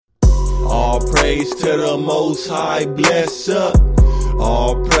All praise to the Most High, bless up.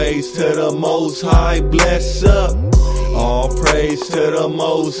 All praise to the Most High, bless up. All praise to the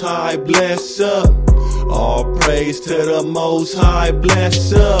Most High, bless up. All praise to the Most High,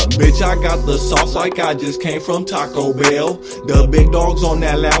 bless up. Bitch, I got the sauce like I just came from Taco Bell. The big dogs on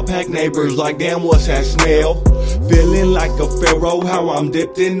that loud pack, neighbors like, damn, what's that smell? Feeling like a pharaoh, how I'm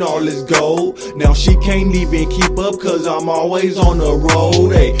dipped in all this gold. Now she can't even keep up cause I'm always on the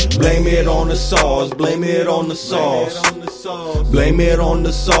road. Hey, blame it on the sauce, blame it on the sauce. Blame it on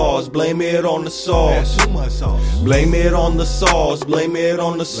the sauce, blame it on the sauce. Blame it on the sauce, blame it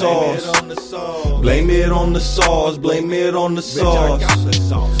on the sauce. Blame it on the sauce, blame it on the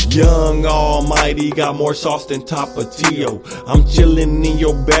sauce. Young Almighty got more sauce than Tapatio. I'm chillin' in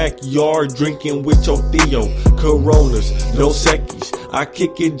your backyard, drinking with your Theo. Coronas, Dos Equis, I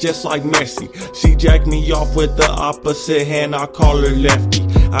kick it just like Messi. She jack me off with the opposite hand, I call her lefty.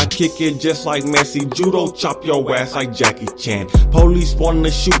 I kick it just like Messi, judo chop your ass like Jackie Chan. Police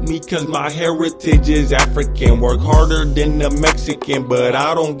wanna shoot me cause my heritage is African. Work harder than the Mexican, but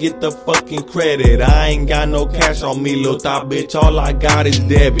I don't get the fucking credit. I ain't got no cash on me, little thought bitch, all I got is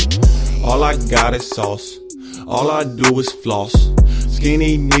debit. All I got is sauce, all I do is floss.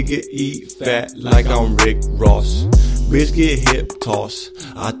 Skinny nigga eat fat like I'm Rick Ross. Bitch get hip toss,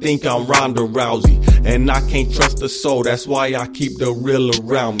 I think I'm Ronda Rousey. And I can't trust a soul, that's why I keep the real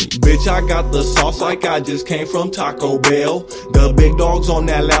around me. Bitch, I got the sauce like I just came from Taco Bell. The big dogs on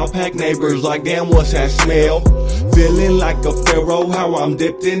that loud pack, neighbors like, damn, what's that smell? Feeling like a pharaoh, how I'm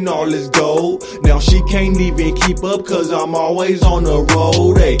dipped in all this gold. Now she can't even keep up cause I'm always on the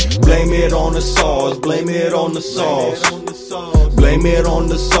road. Hey, blame it on the sauce, blame it on the sauce. Blame it on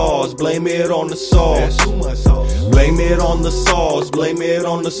the sauce, blame it on the sauce. Blame it on the sauce, blame it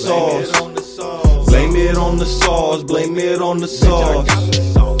on the sauce. Blame it on the sauce, blame it on the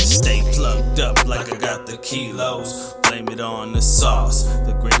sauce. Stay plugged up like I got the kilos. Blame it on the sauce.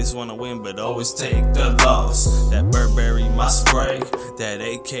 The greatest wanna win, but always take the loss. That Burberry, my spray. That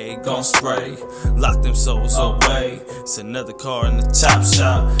AK gon' spray. Lock them souls away. It's another car in the top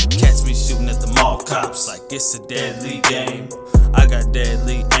shop. Catch me shooting at the mall cops like it's a deadly game. I got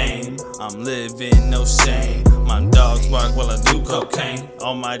deadly aim. I'm living no shame. My dogs bark while I do cocaine.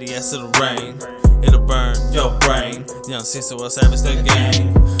 Almighty ass of the rain. It'll burn your brain. YungSkitzo, illSavage the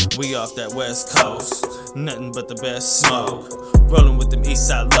game. We off that west coast. Nothing but the best smoke. Rolling with them east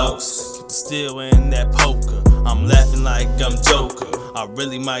side lows. Keep the steel in that poker. I'm laughing like I'm Joker. I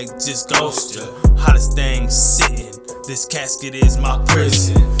really might just ghost ya. Hottest thing sitting. This casket is my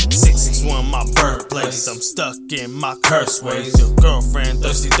prison. 661 my birthplace. I'm stuck in my curse ways. Your girlfriend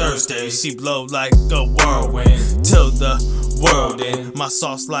thirsty Thursdays. She blow like a whirlwind till the world in. My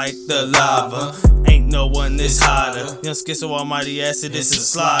sauce like the lava. Ain't no one this hotter. YungSkitzo almighty acid, this is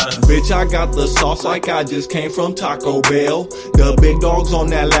slaughter. Bitch, I got the sauce like I just came from Taco Bell. The big dogs on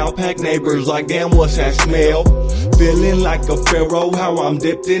that loud pack, neighbors like, damn, what's that smell? Feeling like a pharaoh, how I'm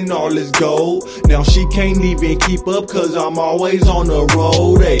dipped in all this gold. Now she can't even keep up cause I'm always on the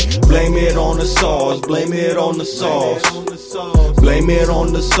road. Hey, blame it on the sauce, blame it on the sauce. Blame it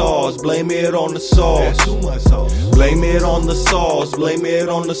on the sauce, blame it on the sauce. Blame it on the sauce, blame it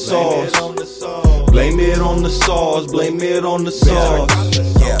on the sauce. Blame it on the sauce, blame it on the sauce.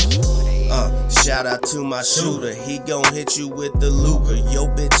 Yeah. Shout out to my shooter, he gon' hit you with the Luger. Yo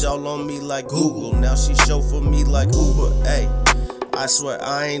bitch all on me like Google, now she chauffeur me like Uber. Ay, I swear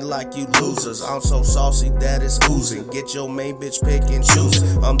I ain't like you losers. I'm so saucy that it's oozing. Get your main bitch pick and choose.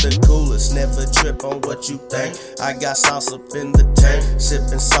 I'm the coolest, never trip on what you think. I got sauce up in the tank,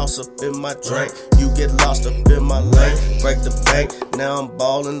 sipping sauce up in my drink. You get lost up in my lane, break the bank. Now I'm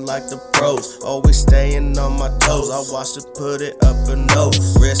ballin' like the pros, always staying on my toes. I watch her put it up her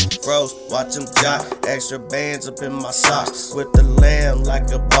nose, wrist froze, watch them jot. Extra bands up in my socks, with the lamb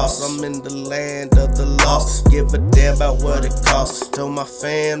like a boss. I'm in the land of the lost, give a damn about what it costs. Told my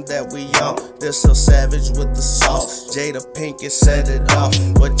fam that we on this illSavage with the sauce. Jada Pinkett set it off.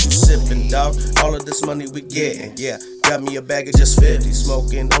 What you sippin', dog? All of this money we gettin', yeah. Got me a bag of just 50.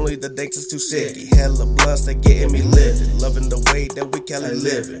 Smoking only the danks is too city. Hella blunts that getting me lifted. Loving the way that we Cali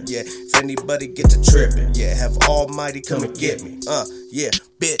living. Yeah, if anybody get to trippin', yeah, have Almighty come and get me. Yeah,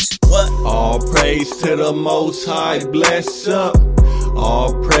 bitch, what? All praise to the Most High, bless up.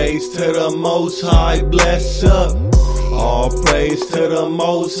 All praise to the Most High, bless up. All praise to the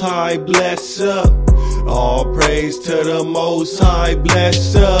Most High, bless up. All praise to the Most High,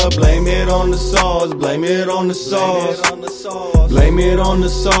 bless up. Blame it on the sauce, blame it on the sauce. Blame it on the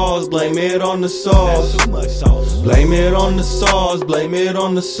sauce, blame it on the sauce. Blame it on the sauce, blame it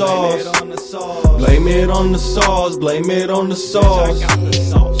on the sauce. Blame it on the sauce, blame it on the sauce.